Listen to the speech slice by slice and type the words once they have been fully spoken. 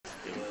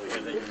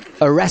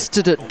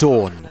Arrested at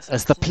dawn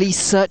as the police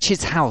search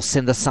his house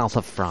in the south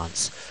of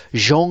France,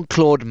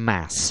 Jean-Claude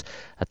Mas,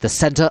 at the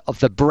centre of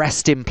the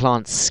breast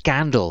implant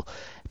scandal,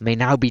 may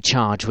now be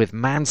charged with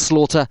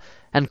manslaughter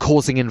and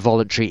causing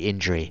involuntary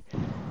injury.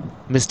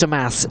 Mr.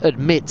 Mas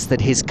admits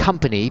that his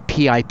company,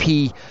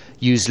 PIP,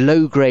 used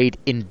low-grade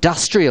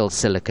industrial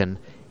silicone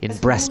in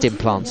breast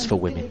implants for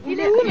women.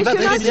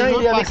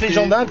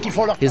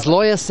 His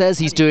lawyer says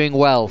he's doing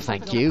well,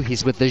 thank you.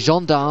 He's with the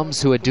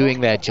gendarmes who are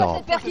doing their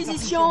job.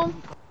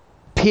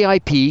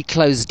 PIP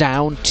closed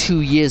down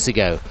 2 years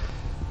ago,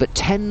 but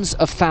tens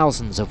of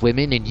thousands of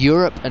women in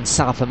Europe and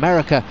South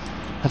America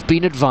have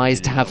been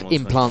advised to have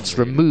implants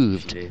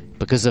removed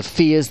because of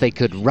fears they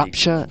could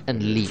rupture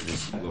and leak.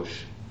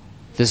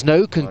 There's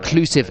no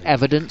conclusive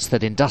evidence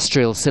that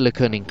industrial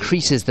silicone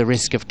increases the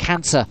risk of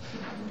cancer,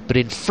 but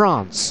in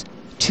France,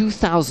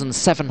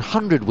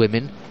 2,700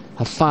 women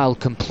have filed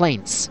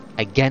complaints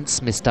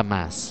against Mr.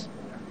 Mas.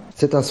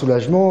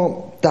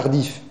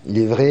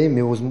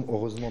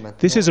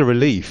 This is a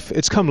relief.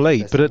 It's come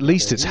late, but at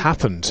least it's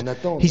happened.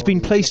 He's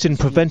been placed in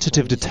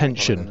preventative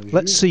detention.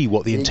 Let's see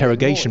what the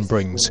interrogation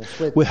brings.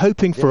 We're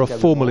hoping for a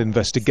formal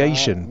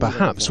investigation,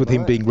 perhaps with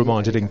him being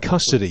remanded in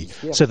custody,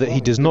 so that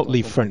he does not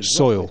leave French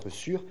soil.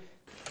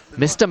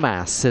 Mr.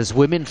 Mas says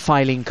women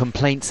filing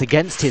complaints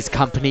against his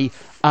company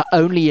are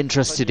only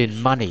interested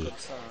in money,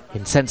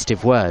 in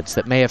sensitive words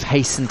that may have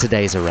hastened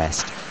today's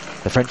arrest.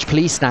 The French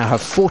police now have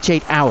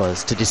 48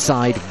 hours to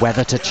decide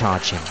whether to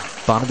charge him.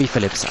 Barnaby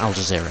Phillips, Al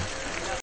Jazeera.